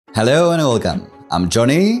Hello and welcome. I'm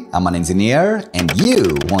Johnny, I'm an engineer, and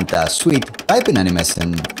you want a sweet typing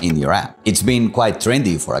animation in your app. It's been quite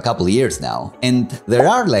trendy for a couple of years now, and there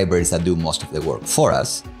are libraries that do most of the work for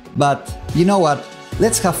us. But you know what?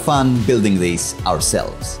 Let's have fun building this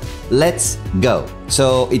ourselves. Let's go!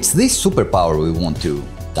 So it's this superpower we want to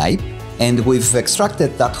type, and we've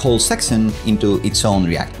extracted that whole section into its own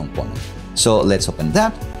React component. So let's open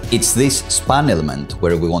that. It's this span element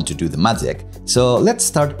where we want to do the magic. So let's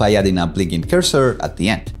start by adding a blinking cursor at the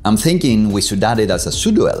end. I'm thinking we should add it as a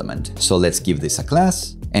pseudo element, so let's give this a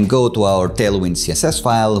class and go to our Tailwind CSS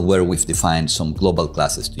file where we've defined some global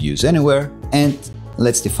classes to use anywhere, and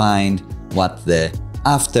let's define what the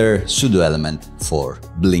after pseudo element for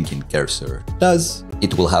blinking cursor does.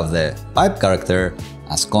 It will have the pipe character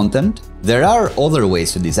as content. There are other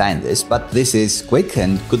ways to design this, but this is quick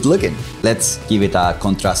and good looking. Let's give it a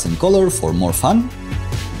contrasting color for more fun.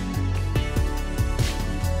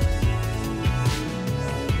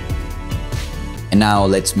 And now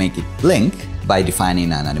let's make it blink by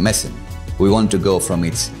defining an animation. We want to go from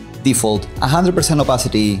its default 100%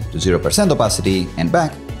 opacity to 0% opacity and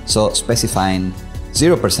back, so specifying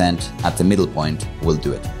 0% at the middle point will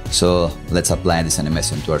do it. So let's apply this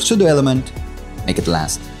animation to our pseudo element, make it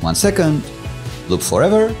last 1 second, loop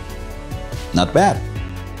forever. Not bad.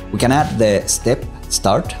 We can add the step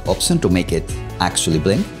start option to make it actually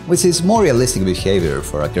blink, which is more realistic behavior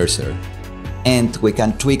for a cursor. And we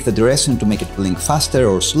can tweak the duration to make it blink faster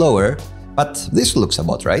or slower, but this looks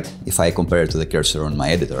about right if I compare it to the cursor on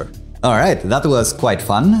my editor. Alright, that was quite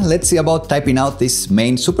fun. Let's see about typing out this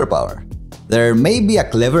main superpower. There may be a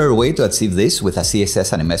cleverer way to achieve this with a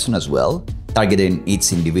CSS animation as well, targeting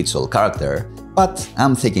each individual character, but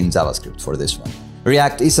I'm thinking JavaScript for this one.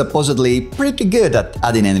 React is supposedly pretty good at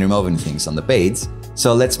adding and removing things on the page,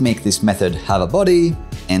 so let's make this method have a body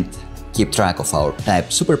and keep track of our type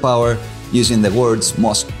superpower using the word's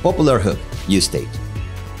most popular hook, useState.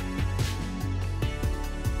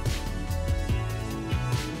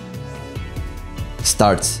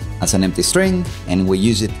 Starts as an empty string, and we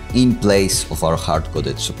use it in place of our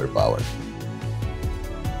hard-coded superpower.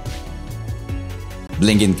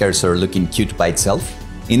 Blinking cursor looking cute by itself.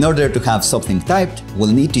 In order to have something typed,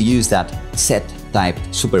 we'll need to use that setTyped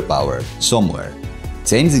superpower somewhere.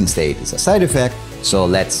 Changing state is a side effect, so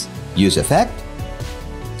let's use effect.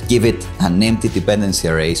 Give it an empty dependency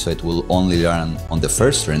array so it will only run on the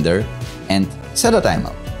first render, and set a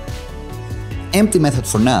timeout. Empty method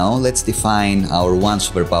for now. Let's define our one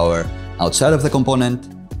superpower outside of the component,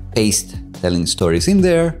 paste telling stories in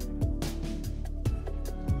there.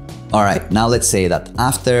 Alright, now let's say that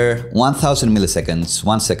after 1000 milliseconds,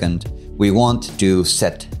 1 second, we want to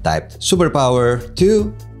set typed superpower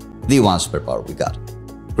to the one superpower we got.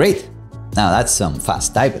 Great! Now that's some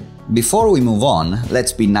fast typing. Before we move on,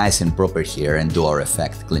 let's be nice and proper here and do our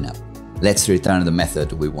effect cleanup. Let's return the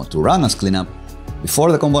method we want to run as cleanup. Before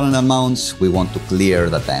the component unmounts, we want to clear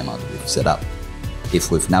the timeout we've set up. If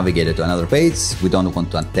we've navigated to another page, we don't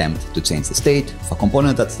want to attempt to change the state of a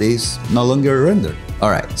component that is no longer rendered.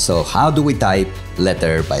 Alright, so how do we type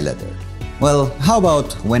letter by letter? Well, how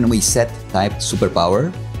about when we set typed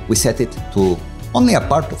superpower, we set it to only a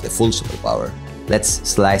part of the full superpower. Let's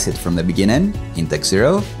slice it from the beginning, index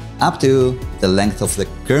 0, up to the length of the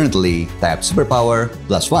currently typed superpower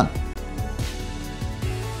plus 1.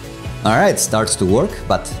 Alright, starts to work,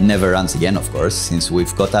 but never runs again, of course, since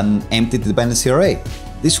we've got an empty dependency array.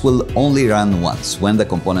 This will only run once, when the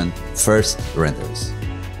component first renders.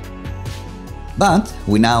 But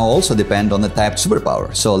we now also depend on the typed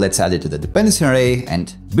superpower, so let's add it to the dependency array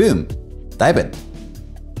and boom! Typing.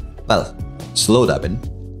 Well, slow typing.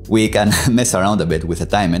 We can mess around a bit with the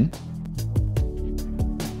timing.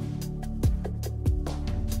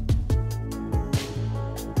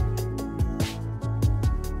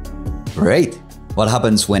 Great! What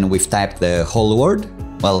happens when we've typed the whole word?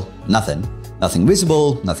 Well, nothing. Nothing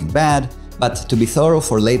visible, nothing bad, but to be thorough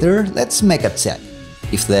for later, let's make a check.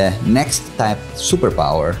 If the next typed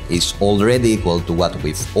superpower is already equal to what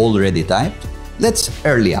we've already typed, let's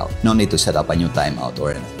early out. No need to set up a new timeout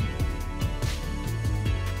or anything.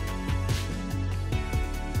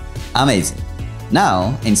 Amazing!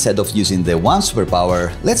 Now, instead of using the one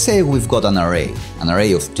superpower, let's say we've got an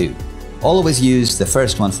array of 2. Always use the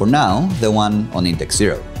first one for now, the one on index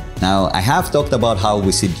 0. Now, I have talked about how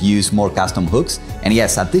we should use more custom hooks, and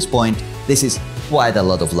yes, at this point, this is quite a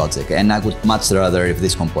lot of logic, and I would much rather if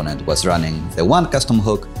this component was running the one custom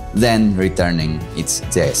hook than returning its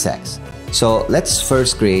JSX. So let's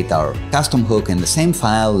first create our custom hook in the same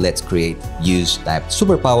file. Let's create useTyped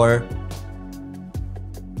superpower.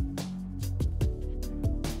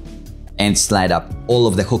 and slide up all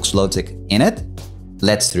of the hooks logic in it.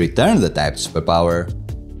 Let's return the type superpower,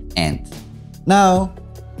 and now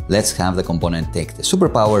let's have the component take the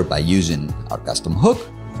superpower by using our custom hook.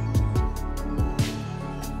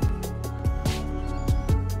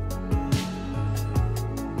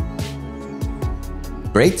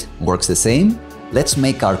 Great, works the same. Let's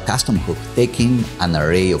make our custom hook taking an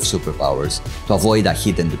array of superpowers to avoid a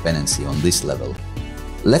hidden dependency on this level.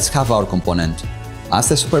 Let's have our component add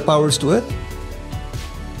the superpowers to it.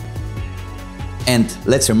 And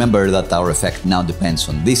let's remember that our effect now depends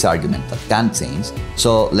on this argument that can't change,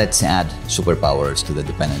 so let's add superpowers to the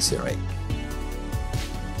dependency array.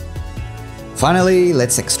 Finally,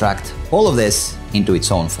 let's extract all of this into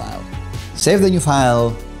its own file. Save the new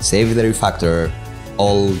file, save the refactor,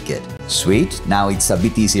 all good. Sweet, now it's a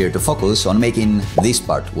bit easier to focus on making this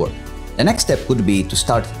part work. The next step would be to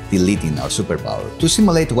start deleting our superpower to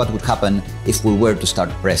simulate what would happen if we were to start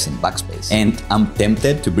pressing backspace. And I'm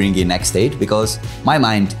tempted to bring in Next.js because my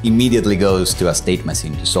mind immediately goes to a state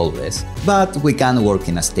machine to solve this. But we can work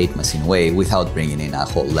in a state machine way without bringing in a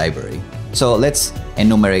whole library. So let's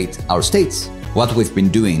enumerate our states. What we've been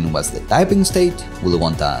doing was the typing state, we'll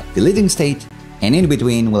want a deleting state, and in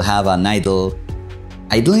between we'll have an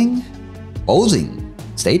idling, posing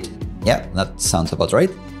state. Yeah, that sounds about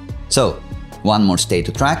right. So, one more state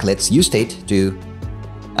to track. Let's use state to...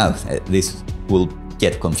 this will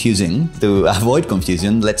get confusing. To avoid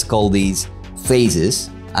confusion, let's call these phases.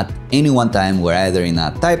 At any one time, we're either in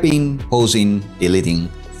a typing, posing, deleting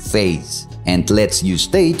phase. And let's use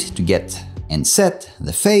state to get and set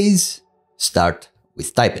the phase, start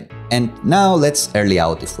with typing. And now let's early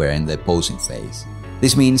out if we're in the posing phase.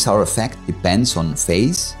 This means our effect depends on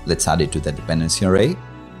phase. Let's add it to the dependency array.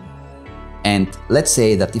 And let's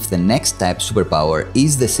say that if the next type superpower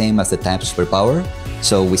is the same as the type superpower,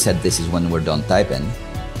 so we said this is when we're done typing,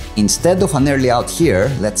 instead of an early out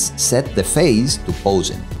here, let's set the phase to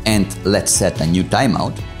posing. And let's set a new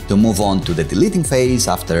timeout to move on to the deleting phase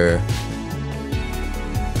after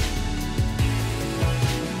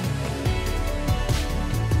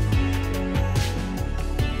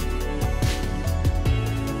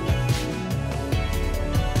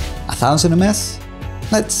 $1,000 ms.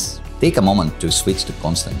 Let's take a moment to switch to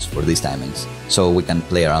constants for these timings, so we can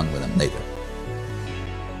play around with them later.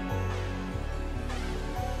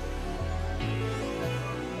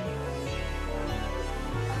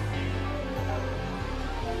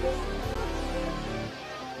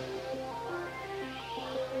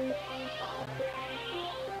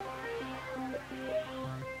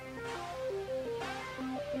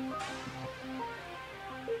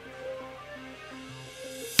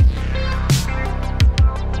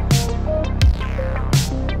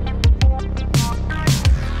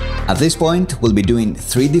 At this point, we'll be doing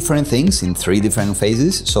 3 different things in 3 different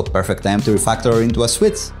phases, so perfect time to refactor into a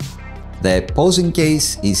switch. The posing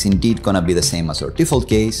case is indeed gonna be the same as our default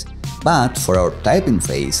case, but for our typing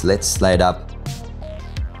phase, let's slide up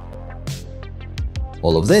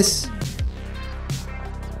all of this.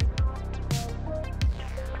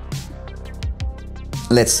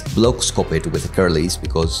 Let's block scope it with the curlies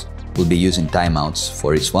because we'll be using timeouts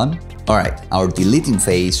for each one. Alright, our deleting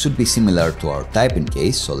phase should be similar to our typing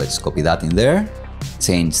case, so let's copy that in there.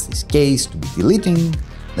 Change this case to be deleting.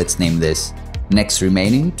 Let's name this next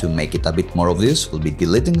remaining to make it a bit more obvious. We'll be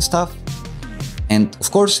deleting stuff. And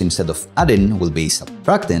of course, instead of adding, we'll be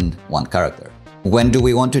subtracting one character. When do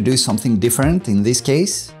we want to do something different in this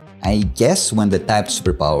case? I guess when the type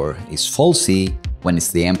superpower is falsy, when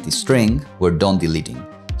it's the empty string, we're done deleting.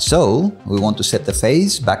 So we want to set the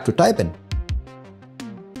phase back to typing.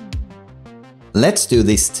 Let's do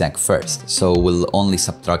this check first, so we'll only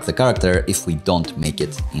subtract the character if we don't make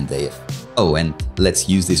it in the if. Oh, and let's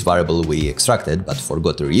use this variable we extracted but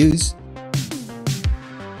forgot to reuse.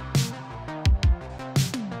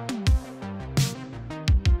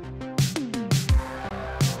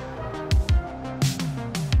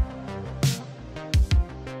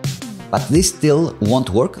 But this still won't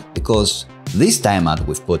work because this timeout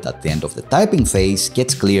we've put at the end of the typing phase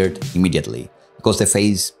gets cleared immediately because the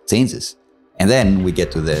phase changes. And then we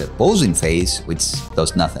get to the posing phase, which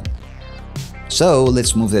does nothing. So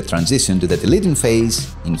let's move the transition to the deleting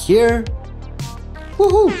phase in here.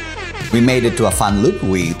 Woohoo! We made it to a fun loop.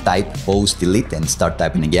 We type, pose, delete, and start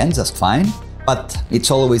typing again just fine. But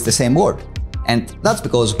it's always the same word. And that's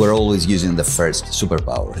because we're always using the first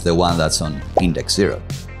superpower, the one that's on index 0.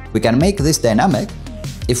 We can make this dynamic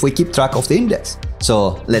if we keep track of the index.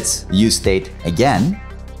 So let's use state again.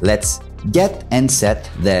 Let's get and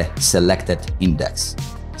set the selected index.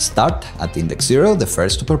 Start at index 0, the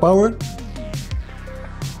first superpower.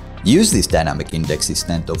 use this dynamic index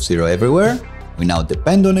instead of 0 everywhere. We now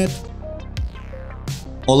depend on it.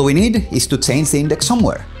 All we need is to change the index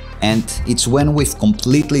somewhere. And it's when we've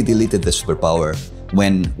completely deleted the superpower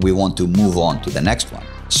when we want to move on to the next one.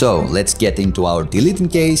 So let's get into our deleting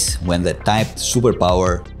case. When the typed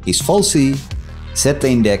superpower is falsy, set the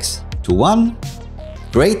index to 1.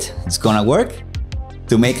 Great, it's gonna work.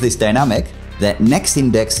 To make this dynamic, the next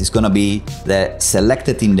index is gonna be the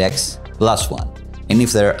selected index plus 1. And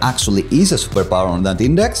if there actually is a superpower on that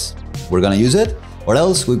index, we're gonna use it, or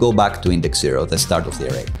else we go back to index 0, the start of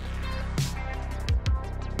the array.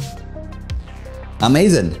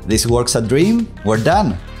 Amazing, this works a dream, we're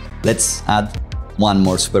done. Let's add one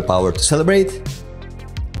more superpower to celebrate.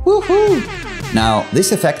 Woohoo! Now,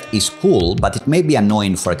 this effect is cool, but it may be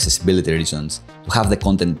annoying for accessibility reasons to have the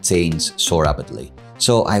content change so rapidly.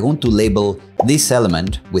 So I want to label this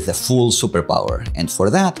element with a full superpower, and for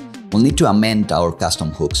that, we'll need to amend our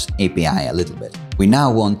custom hooks API a little bit. We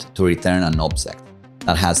now want to return an object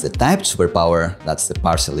that has the typed superpower, that's the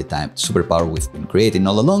partially typed superpower we've been creating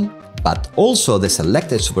all along, but also the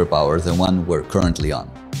selected superpower, the one we're currently on.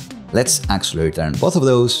 Let's actually return both of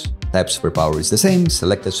those. Typed superpower is the same,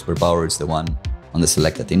 selected superpower is the one on the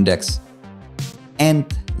selected index. And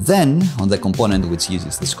then, on the component which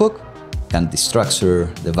uses this hook, can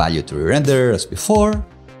destructure the value to re-render as before,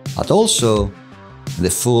 but also the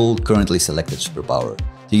full currently selected superpower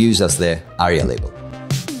to use as the aria-label.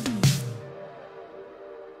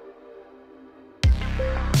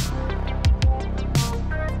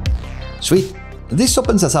 Sweet! This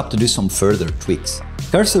opens us up to do some further tweaks.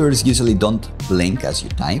 Cursors usually don't blink as you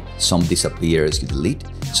type, some disappear as you delete,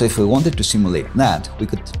 so if we wanted to simulate that, we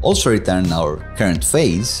could also return our current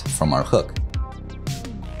phase from our hook.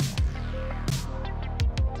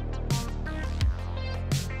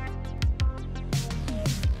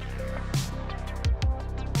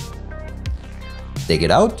 Take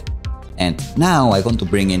it out, and now I want to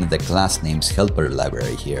bring in the class names helper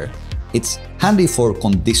library here. It's handy for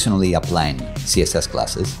conditionally applying CSS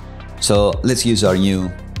classes. So let's use our new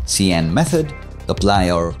cn method to apply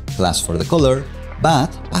our class for the color, but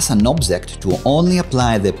pass an object to only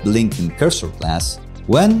apply the blinking cursor class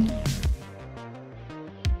when...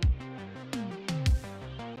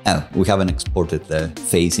 Oh, we haven't exported the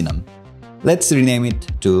phase enum. Let's rename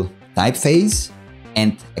it to type phase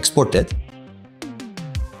and export it.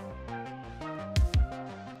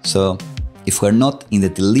 So if we're not in the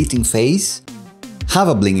deleting phase, have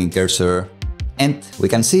a blinking cursor, and we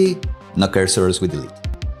can see no cursors we delete.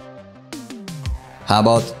 How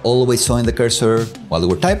about always showing the cursor while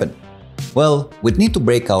we're typing? Well, we'd need to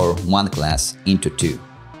break our one class into two.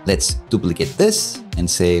 Let's duplicate this and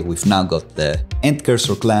say we've now got the end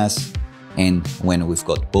cursor class, and when we've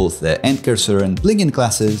got both the end cursor and blinking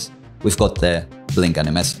classes, we've got the blink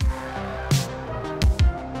animation.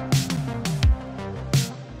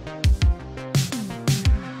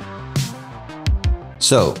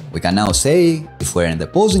 So we can now say, if we're in the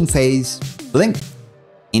posing phase, blink.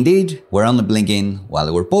 Indeed, we're only blinking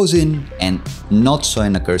while we're posing and not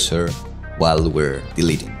showing a cursor while we're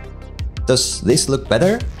deleting. Does this look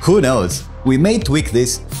better? Who knows? We may tweak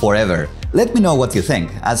this forever. Let me know what you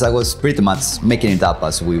think, as I was pretty much making it up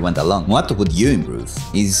as we went along. What would you improve?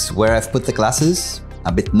 Is where I've put the classes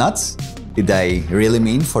a bit nuts? Did I really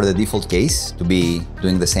mean for the default case to be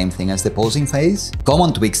doing the same thing as the posing phase?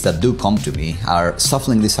 Common tweaks that do come to me are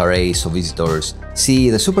shuffling this array so visitors see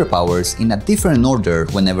the superpowers in a different order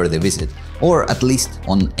whenever they visit, or at least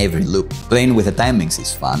on every loop. Playing with the timings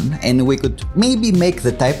is fun, and we could maybe make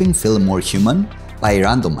the typing feel more human by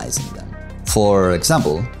randomizing them. For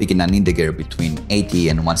example, picking an integer between 80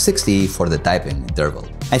 and 160 for the typing interval.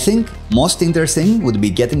 I think most interesting would be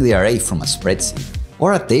getting the array from a spreadsheet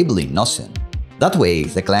or a table in Notion. That way,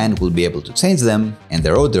 the client will be able to change them and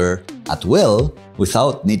their order at will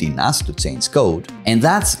without needing us to change code. And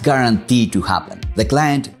that's guaranteed to happen. The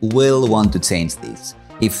client will want to change this.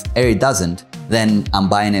 If Eri doesn't, then I'm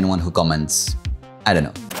buying anyone who comments, I don't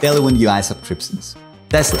know, Tailwind UI subscriptions.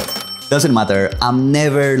 Tesla. Doesn't matter, I'm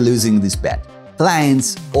never losing this bet.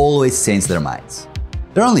 Clients always change their minds.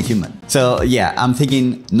 They're only human. So yeah, I'm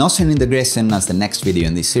thinking Notion integration as the next video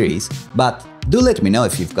in this series, but do let me know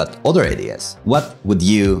if you've got other ideas. What would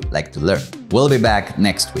you like to learn? We'll be back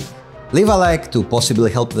next week. Leave a like to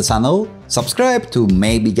possibly help the channel, subscribe to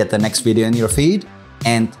maybe get the next video in your feed,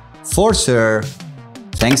 and for sure,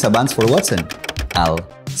 thanks a bunch for watching. I'll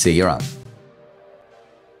see you around.